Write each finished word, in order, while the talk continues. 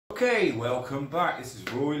Okay, welcome back. This is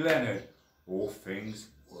Roy Leonard, All Things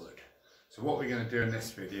Wood. So what we're going to do in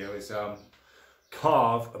this video is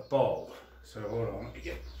carve a bowl. So hold on, let me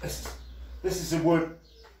get this. This is the wood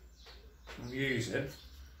I'm using.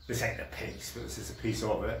 This ain't a piece, but this is a piece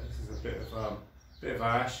of it. This is a bit of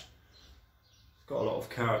ash. It's got a lot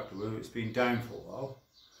of character with it. It's been down for a while.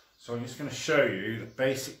 So I'm just going to show you the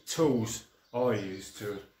basic tools I use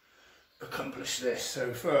to accomplish this.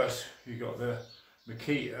 So first, you've got the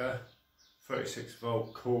Makita 36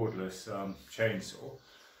 volt cordless chainsaw.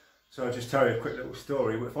 So I'll just tell you a quick little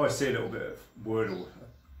story. If I see a little bit of wood or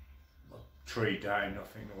a tree down, I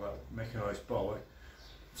think I'll make a nice bowl.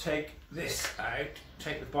 Take this out,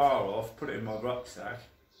 take the bar off, put it in my rucksack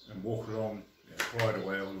and walk along right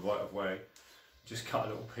away or the right of way. Just cut a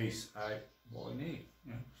little piece out what I need.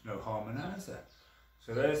 You know, there's no harm in that, is there?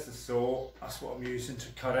 So there's the saw, that's what I'm using to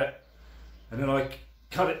cut it. And then I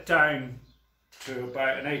cut it down to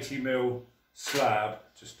about an 80mm slab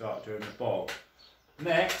to start doing the bowl.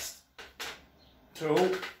 Next tool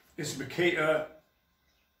is a Makita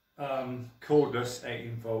cordless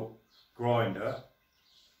 18 volt grinder.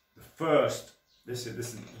 The first, this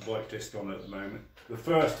isn't the white disc on it at the moment. The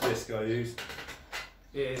first disc I use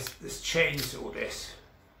is this chainsaw disc.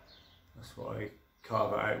 That's what I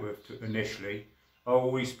carve it out with initially. I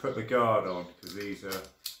always put the guard on because these are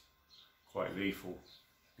quite lethal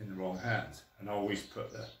in the wrong hands, and I always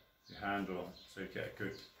put the handle on so you get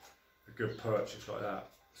a good purchase like that.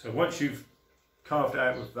 So once you've carved it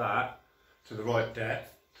out with that to the right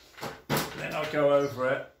depth, then I'll go over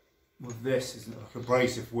it with this. It's like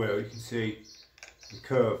abrasive wheel. You can see the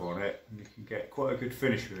curve on it, and you can get quite a good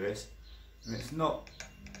finish with this. And it's not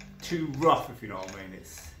too rough, if you know what I mean.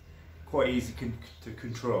 It's quite easy to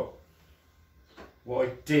control. What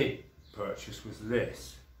I did purchase was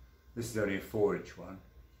this. This is only a 4-inch one,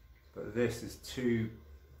 but this is too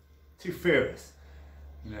furious.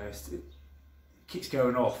 You know, it keeps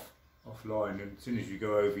going offline, and as soon as you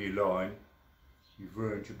go over your line, you've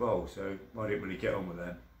ruined your bowl. So I didn't really get on with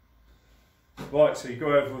them. Right, so you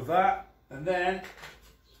go over with that, and then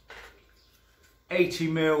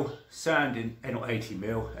 80mm sanding, not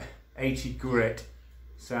 80mm, 80 grit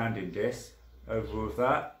sanding disc over with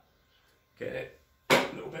that. Get it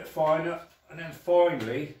a little bit finer, and then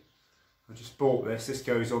finally, I just bought this. This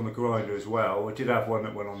goes on the grinder as well. I did have one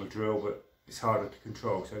that went on the drill, but it's harder to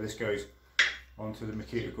control. So this goes onto the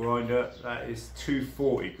Makita grinder. That is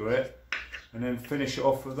 240 grit, and then finish it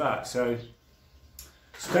off with that. So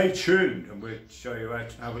stay tuned, and we'll show you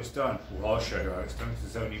how it's done. Well, I'll show you how it's done because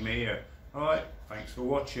it's only me here. All right, thanks for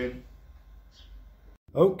watching.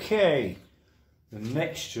 Okay, the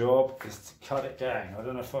next job is to cut it down. I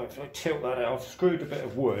don't know if I tilt that out. I've screwed a bit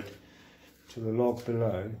of wood to the log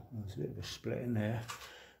below. There's a bit of a split in there.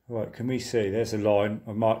 Right, can we see? There's a line.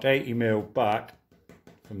 I've marked 80mm back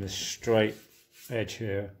from this straight edge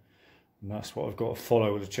here, and that's what I've got to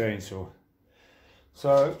follow with the chainsaw.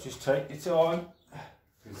 So just take your time,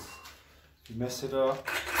 because if you mess it up,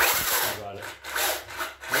 how about it?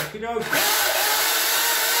 Okie dokie.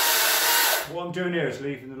 What I'm doing here is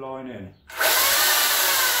leaving the line in.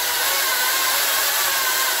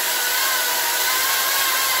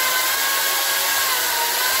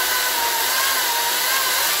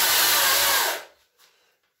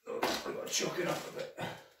 Chuck it up a bit.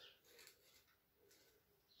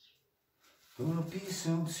 Gonna be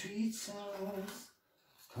some sweet sounds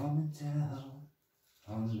coming down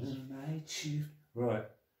on the night shift. Right,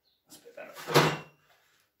 that's a bit better.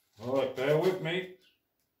 Alright, bear with me.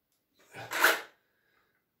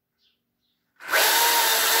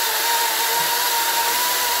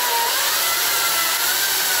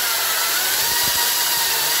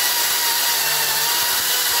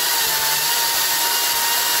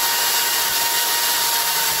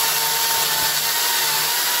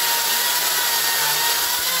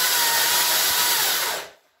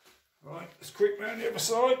 Let's quick round the other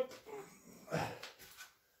side.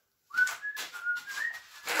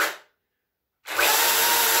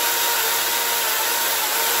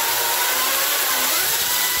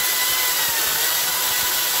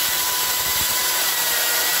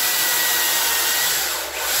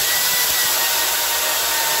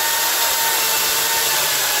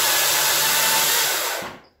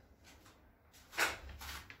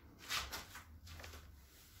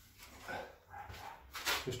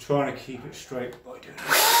 Just trying to keep it straight by doing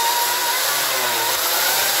it.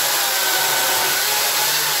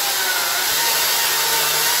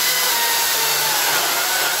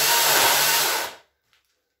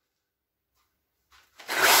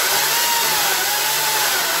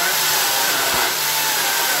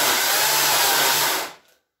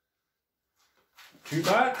 Too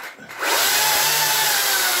bad.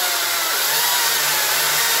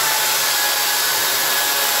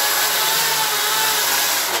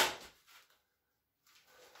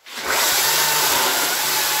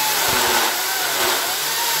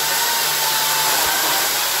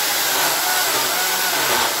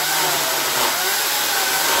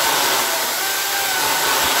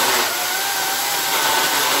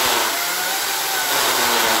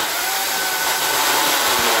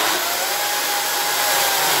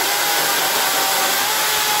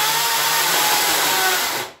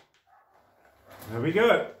 There we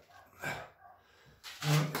go.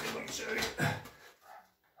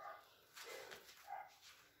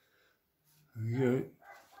 There we go.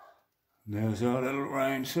 There's our little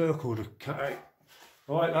round circle to cut out.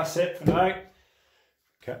 Right, that's it for now.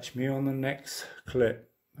 Catch me on the next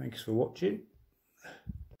clip. Thanks for watching.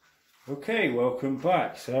 Okay, welcome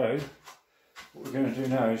back. So, what we're going to do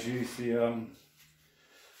now is use the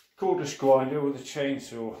cordless grinder with a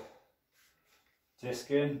chainsaw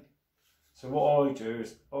disc in. So what I do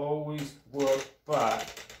is always work back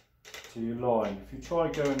to your line. If you try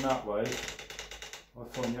going that way, I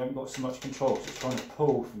find you haven't got so much control, so it's trying to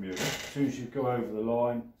pull from you. As soon as you go over the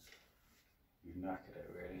line, you've knackered it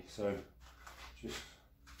really. So just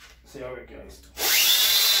see how it goes.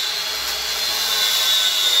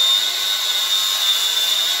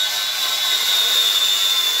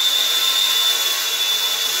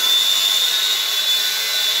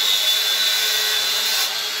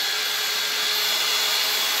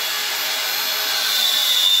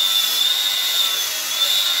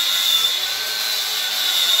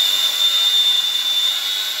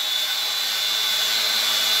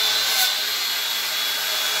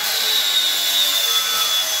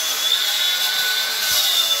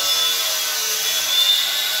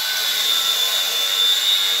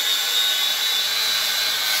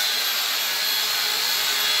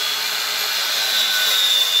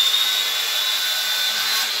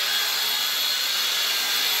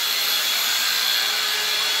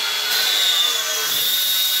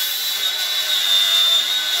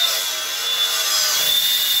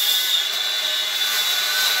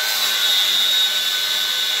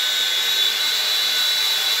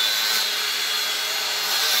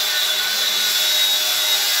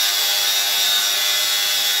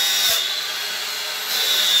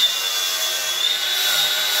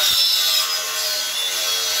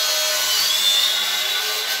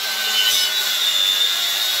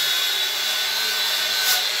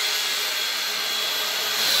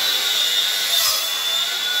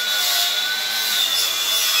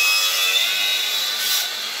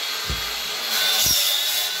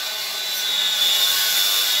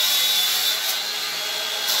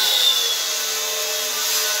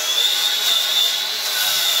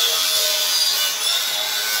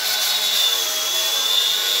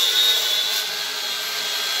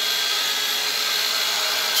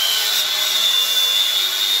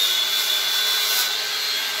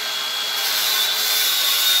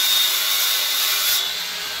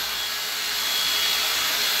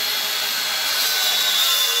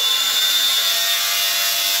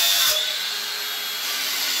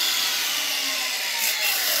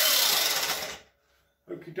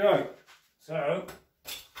 So,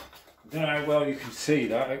 I don't know how well you can see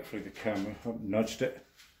that, hopefully the camera, I've nudged it.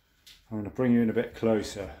 I'm going to bring you in a bit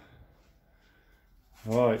closer.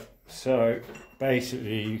 Right, so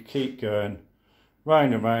basically you keep going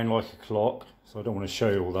round and round like a clock, so I don't want to show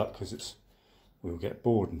you all that because we'll get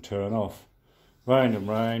bored and turn off. Round and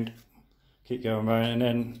round, keep going round, and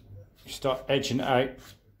then you start edging it out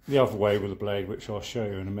the other way with the blade, which I'll show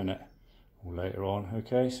you in a minute or later on.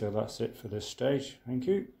 Okay, so that's it for this stage. Thank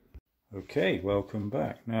you. Okay, welcome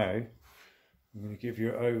back. Now I'm going to give you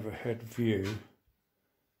an overhead view of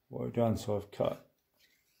what I've done. So I've cut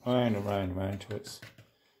round and round and round till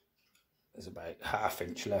there's about ½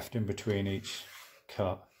 inch left in between each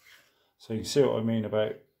cut. So you can see what I mean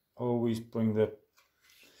about always bring the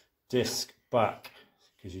disc back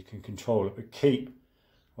because you can control it, but I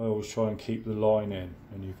always try and keep the line in,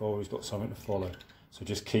 and you've always got something to follow. So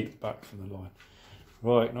just keep back from the line.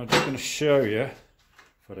 Right, now I'm just going to show you,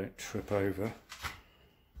 if I don't trip over,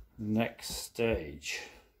 the next stage.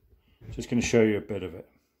 Just going to show you a bit of it.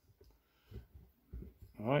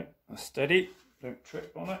 Alright, steady, don't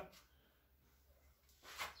trip on it.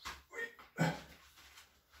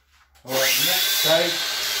 Alright, next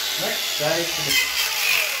stage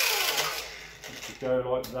is to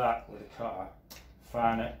go like that with a cutter.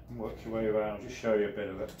 Fan it and work your way around. I'll just show you a bit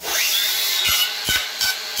of it.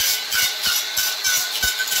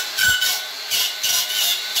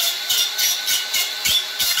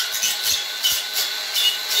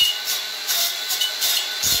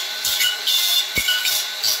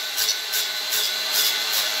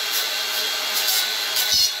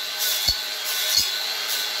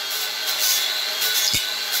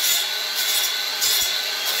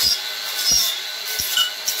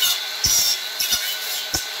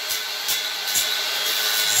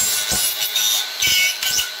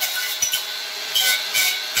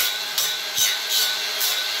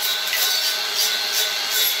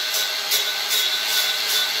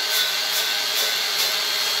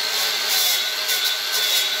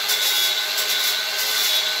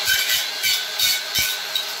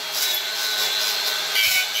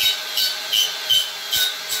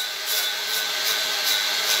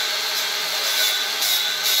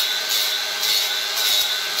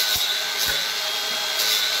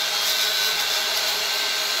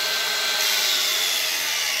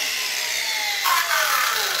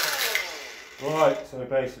 Right, so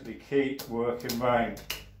basically keep working round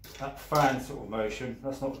that fan sort of motion.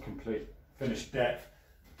 That's not a complete finished depth.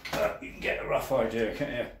 You can get a rough idea,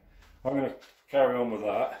 can't you? I'm going to carry on with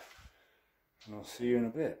that and I'll see you in a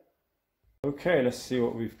bit. Okay, let's see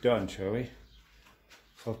what we've done, shall we?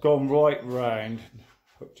 So I've gone right round,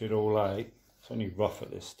 hooked it all out. It's only rough at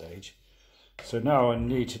this stage. So now I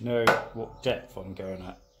need to know what depth I'm going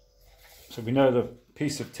at. So we know the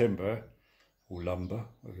piece of timber, or lumber,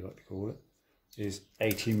 whatever you like to call it, is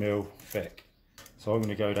 80mm thick. So I'm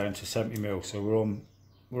going to go down to 70mm. So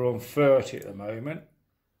we're on 30 at the moment.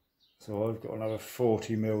 So I've got another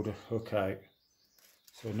 40mm to hook out.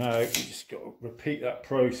 So now you just got to repeat that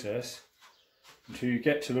process until you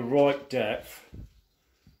get to the right depth,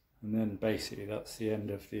 and then basically that's the end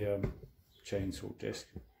of the chainsaw disc.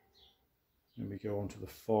 Then we go on to the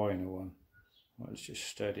final one. Let's just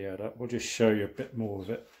steady it up. We'll just show you a bit more of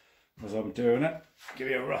it as I'm doing it. Give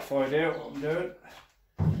you a rough idea of what I'm doing.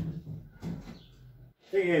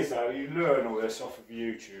 Thing is though, you learn all this off of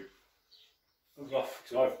YouTube. Rough,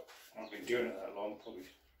 because I've not been doing it that long, probably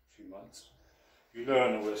a few months. You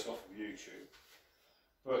learn all this off of YouTube.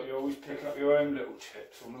 But you always pick up your own little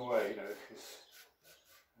tips on the way, you know, because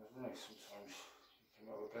I don't know, sometimes you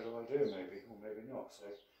come up with a better idea maybe, or maybe not. So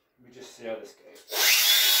let me just see how this goes.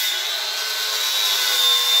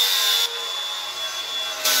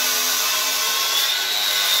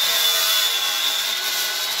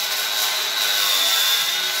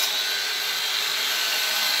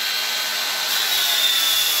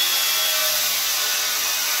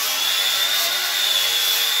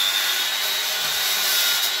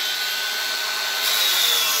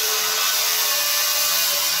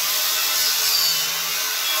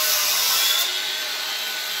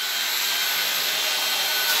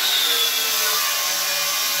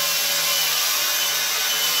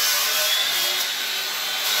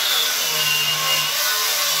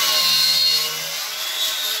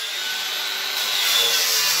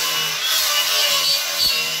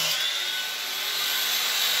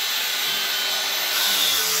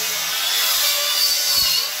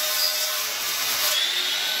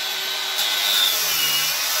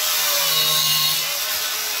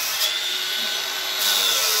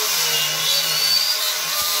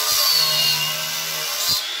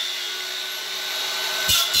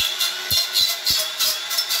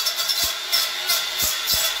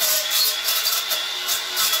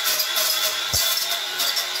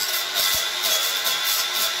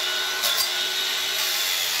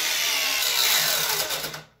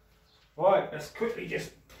 Right, let's quickly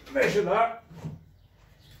just measure that.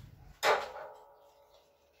 So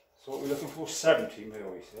what we're looking for, 70mm,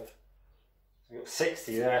 he said. We've got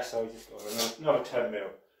 60 there, so we just got another 10mm.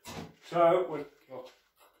 So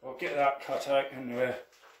I'll get that cut out and we'll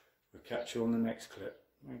catch you on the next clip.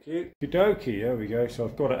 Thank you. Okie, there we go. So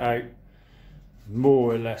I've got it out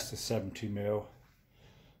more or less to 70mm.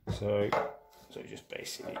 So just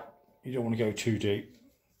basically, you don't want to go too deep.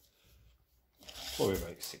 Probably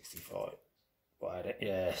about 65. Well,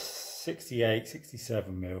 yeah, 68,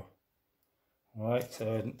 67mm. Right,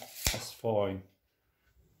 so that's fine.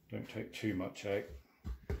 Don't take too much out,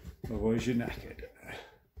 otherwise you're knackered.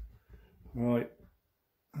 Right,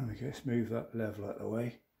 there we go. Let's move that level out of the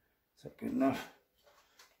way. Is that good enough?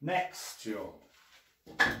 Next job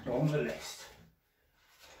on the list.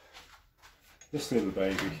 This little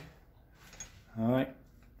baby. Alright,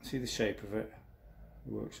 see the shape of it?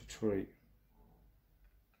 It works a treat.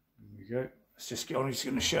 There we go. Let's just get on. I'm just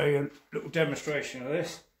going to show you a little demonstration of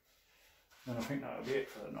this. And I think that'll be it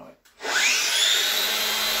for the night.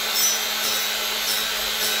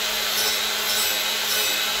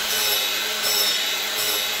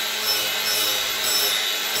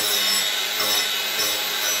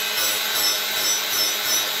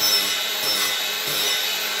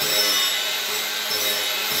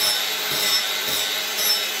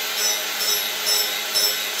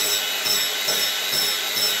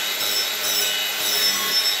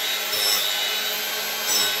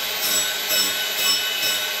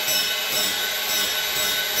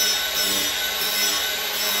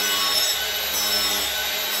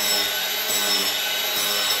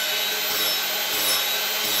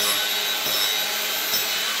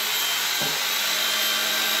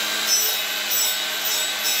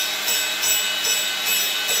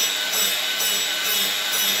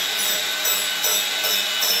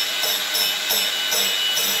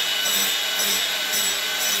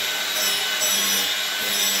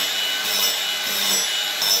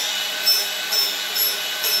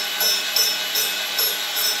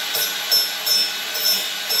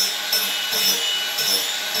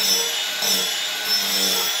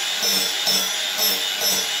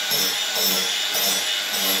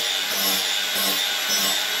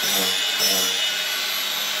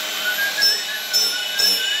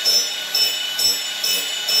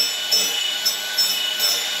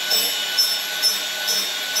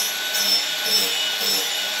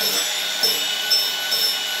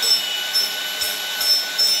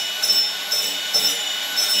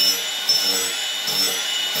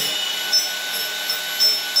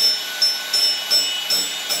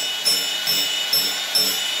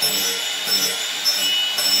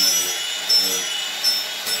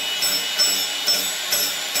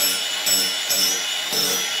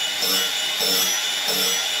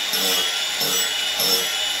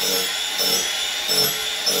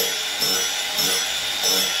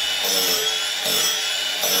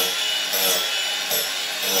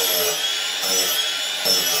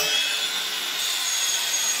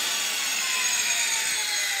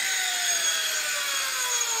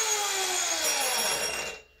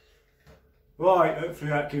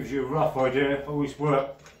 hopefully that gives you a rough idea. Always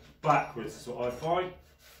work backwards is what I find.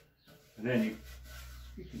 And then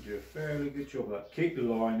you can do a fairly good job of that. Keep the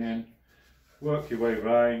line in, work your way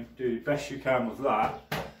round, do the best you can with that.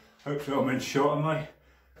 Hopefully I'm in shot, am I?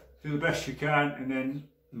 Do the best you can and then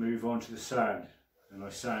move on to the sand. And I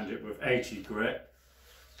sand it with 80 grit.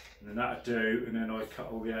 And then that'll do, and then I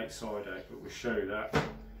cut all the outside out, but we'll show that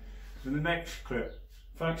in the next clip.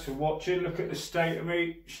 Thanks for watching. Look at the state of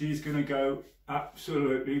me. She's going to go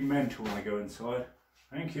absolutely mental when I go inside.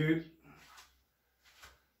 Thank you.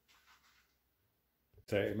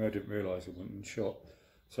 I didn't realise I wasn't in shot.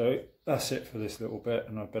 So that's it for this little bit,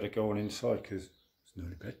 and I better go on inside because it's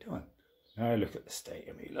nearly bedtime. Now look at the state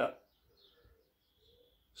of me, look.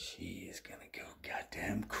 She is going to go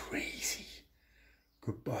goddamn crazy.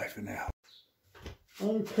 Goodbye for now.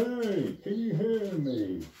 Okay, can you hear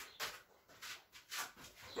me?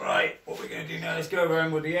 Right, what we're going to do now is go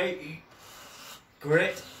around with the 80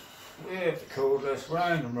 grit with the cordless,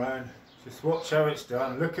 round and round. Just watch how it's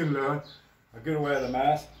done, look and learn. I'm going to wear the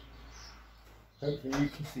mask. Hopefully you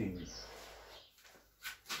can see me.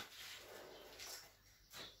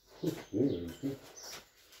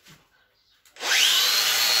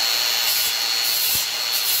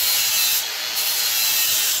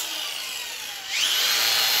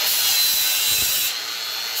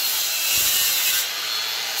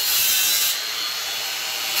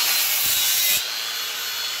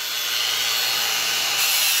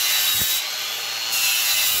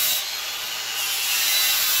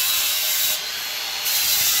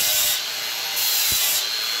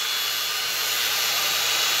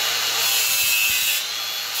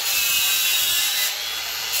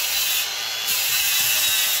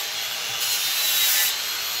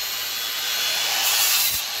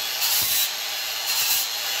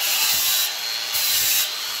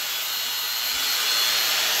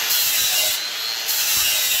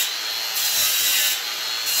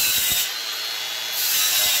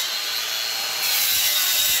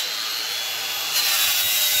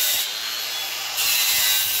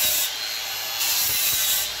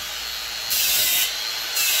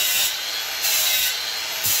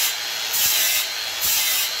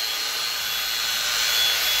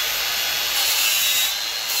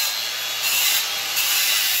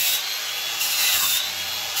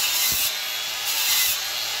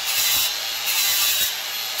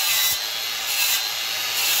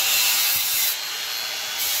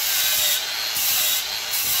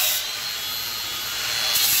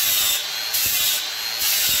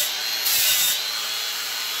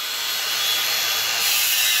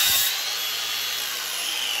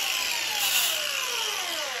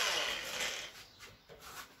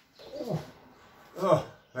 Oh,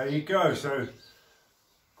 there you go. So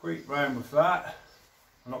quick round with that.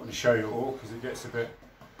 I'm not going to show you all because it gets a bit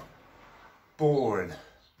boring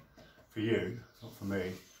for you, not for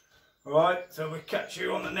me. Alright, so we'll catch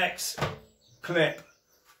you on the next clip.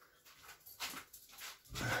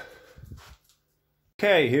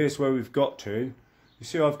 Okay, here's where we've got to. You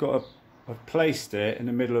see I've placed it in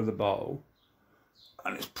the middle of the bowl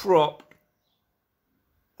and it's propped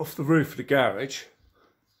off the roof of the garage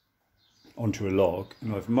onto a log,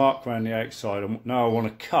 and I've marked around the outside, and now I want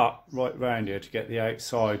to cut right round here to get the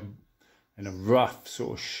outside in a rough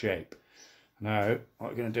sort of shape. Now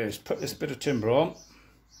what I'm going to do is put this bit of timber on,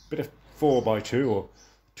 bit of 4x2 or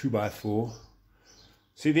 2x4.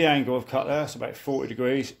 See the angle I've cut there? It's about 40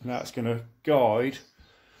 degrees, and that's going to guide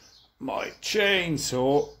my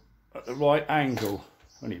chainsaw at the right angle,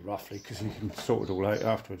 only roughly because you can sort it all out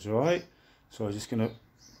afterwards. Alright, so I'm just going to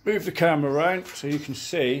move the camera around so you can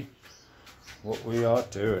see what we are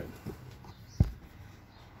doing.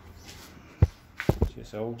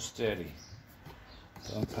 Just hold steady,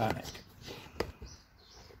 don't panic.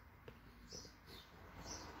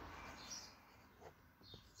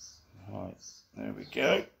 Right, there we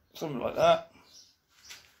go, something like that.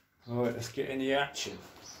 Alright, let's get in the action.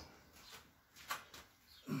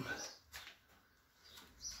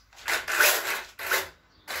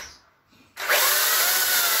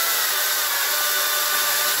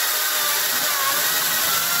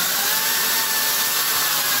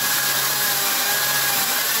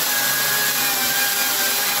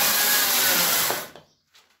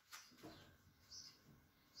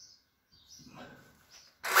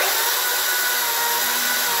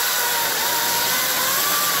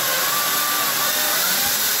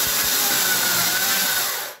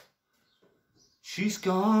 She's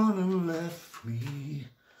gone and left me.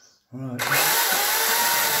 Right.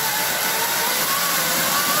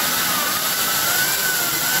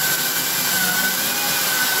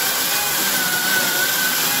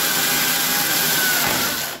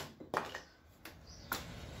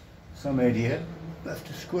 idiot left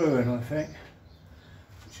a screw in, I think,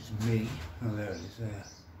 which is me. Oh, there it is there.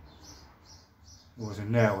 There was a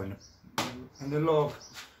nail in the log.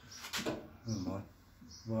 Never mind.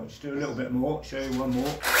 Right, just do a little bit more, show you one more.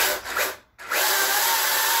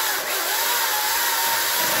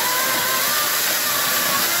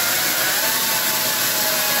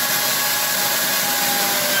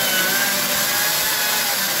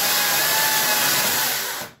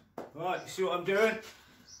 Right, you see what I'm doing?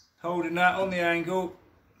 Holding that on the angle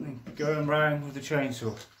and going round with the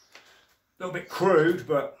chainsaw. A little bit crude,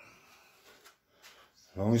 but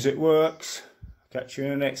as long as it works, I'll catch you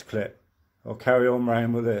in the next clip. I'll carry on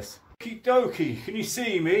round with this. Okie dokie, can you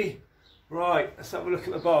see me? Right, let's have a look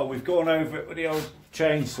at the bowl. We've gone over it with the old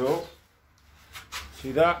chainsaw.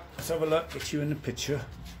 See that? Let's have a look, get you in the picture.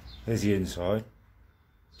 There's the inside.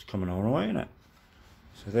 It's coming all right, isn't it?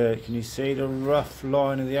 So there, can you see the rough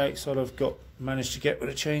line of the outside I've managed to get with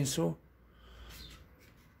a chainsaw?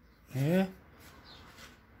 Yeah?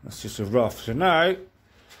 That's just a rough. So now,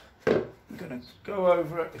 I'm going to go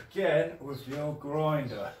over it again with the old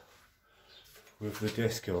grinder. With the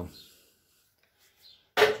disc on.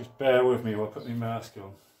 Just bear with me while I put my mask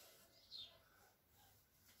on.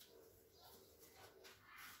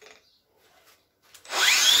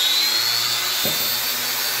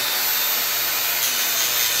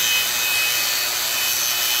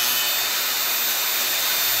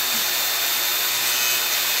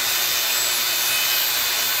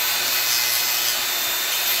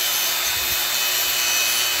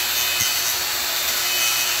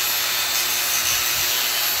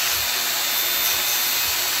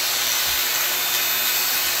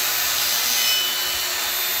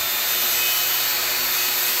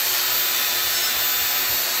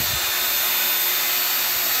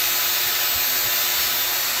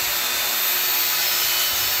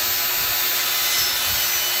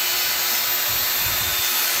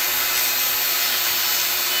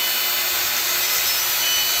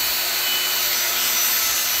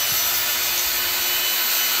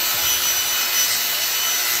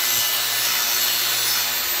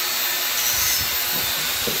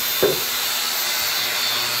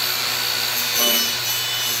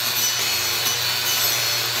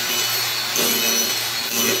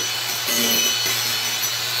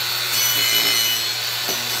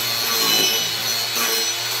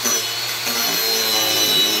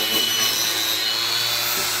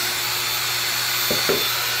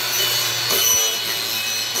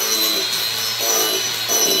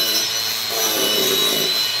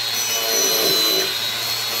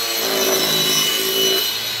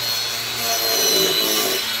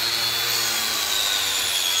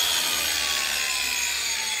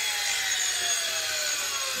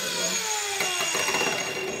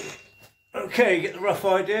 Okay, get the rough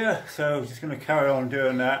idea. So I'm just going to carry on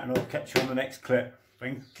doing that and I'll catch you on the next clip.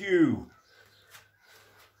 Thank you.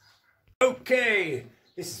 Okay,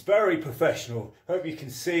 this is very professional. Hope you can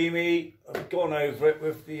see me. I've gone over it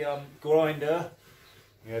with the grinder.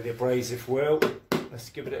 Yeah, the abrasive wheel. Let's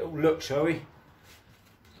give it a little look, shall we?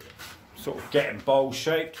 Sort of getting bowl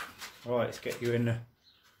shaped. Right, let's get you in there.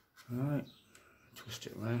 Alright, twist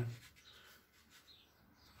it around.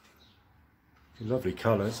 Lovely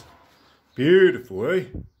colours. Beautiful, eh?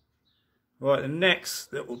 Right, the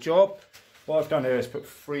next little job, what I've done here is put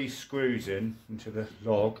 3 screws into the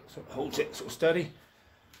log, so it holds it sort of steady.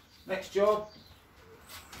 Next job,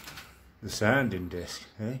 the sanding disc,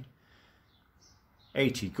 eh?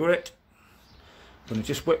 80 grit. I'm going to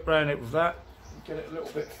just whip round it with that, get it a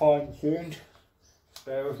little bit fine tuned.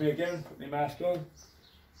 Bear with me again, put my mask on.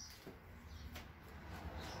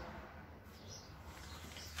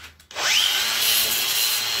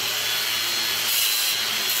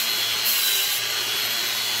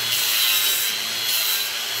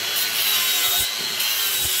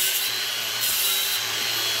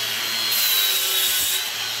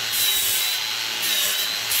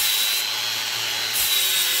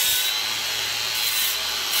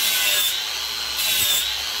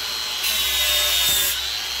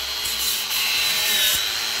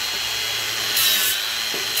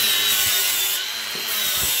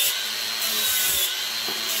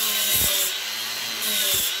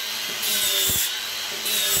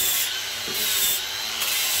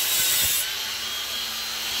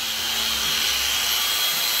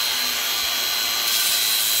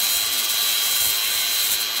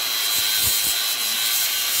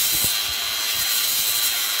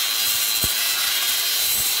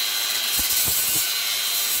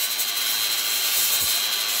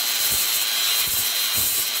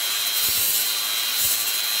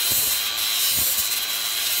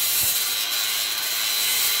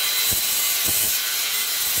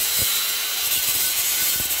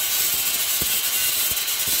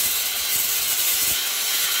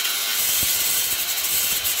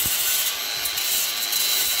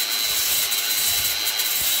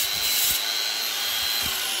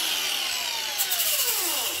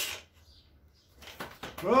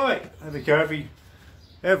 Right, there we go.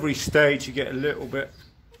 Every stage you get a little bit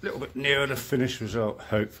nearer the finished result,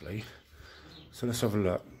 hopefully. So let's have a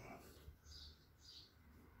look.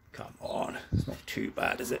 Come on, it's not too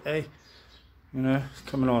bad, is it, eh? You know, it's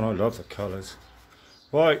coming on. I love the colours.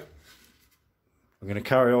 Right, I'm going to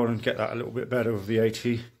carry on and get that a little bit better with the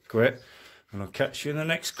 80 grit, and I'll catch you in the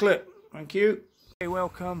next clip. Thank you. Hey,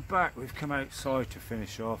 welcome back. We've come outside to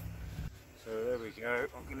finish off. So there we go.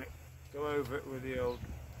 I'm going to go over it with the old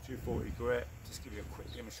 240 grit. Just give you a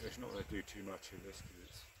quick demonstration. Not going to do too much of this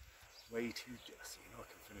because it's way too dusty, and I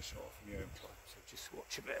can finish it off in my own time. So just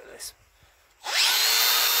watch a bit of this.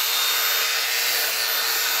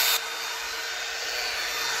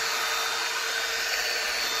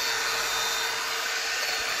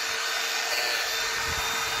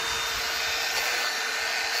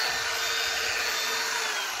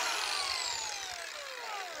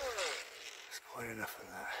 Enough of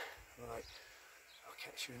that. Right, I'll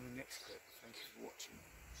catch you in the next clip. Thank you for watching.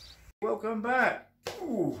 Welcome back.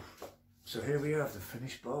 Ooh. So here we have the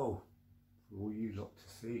finished bowl for all you lot to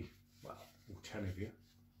see. Well, all 10 of you.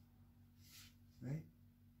 Okay.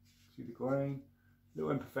 See the grain?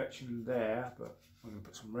 Little imperfection there, but I'm going to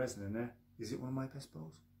put some resin in there. Is it one of my best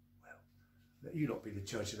bowls? Well, let you lot be the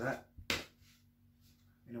judge of that.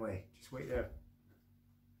 Anyway, just wait there.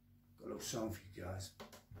 Got a little song for you guys.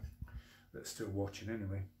 That's still watching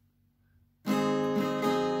anyway.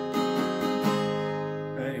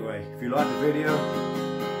 Anyway, if you like the video,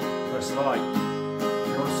 press like. If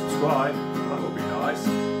you want to subscribe, that would be nice.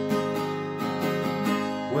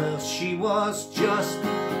 Well, she was just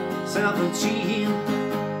 17.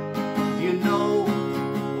 You know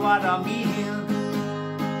what I mean.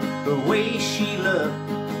 The way she looked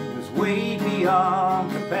was way beyond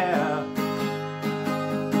compare.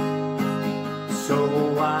 So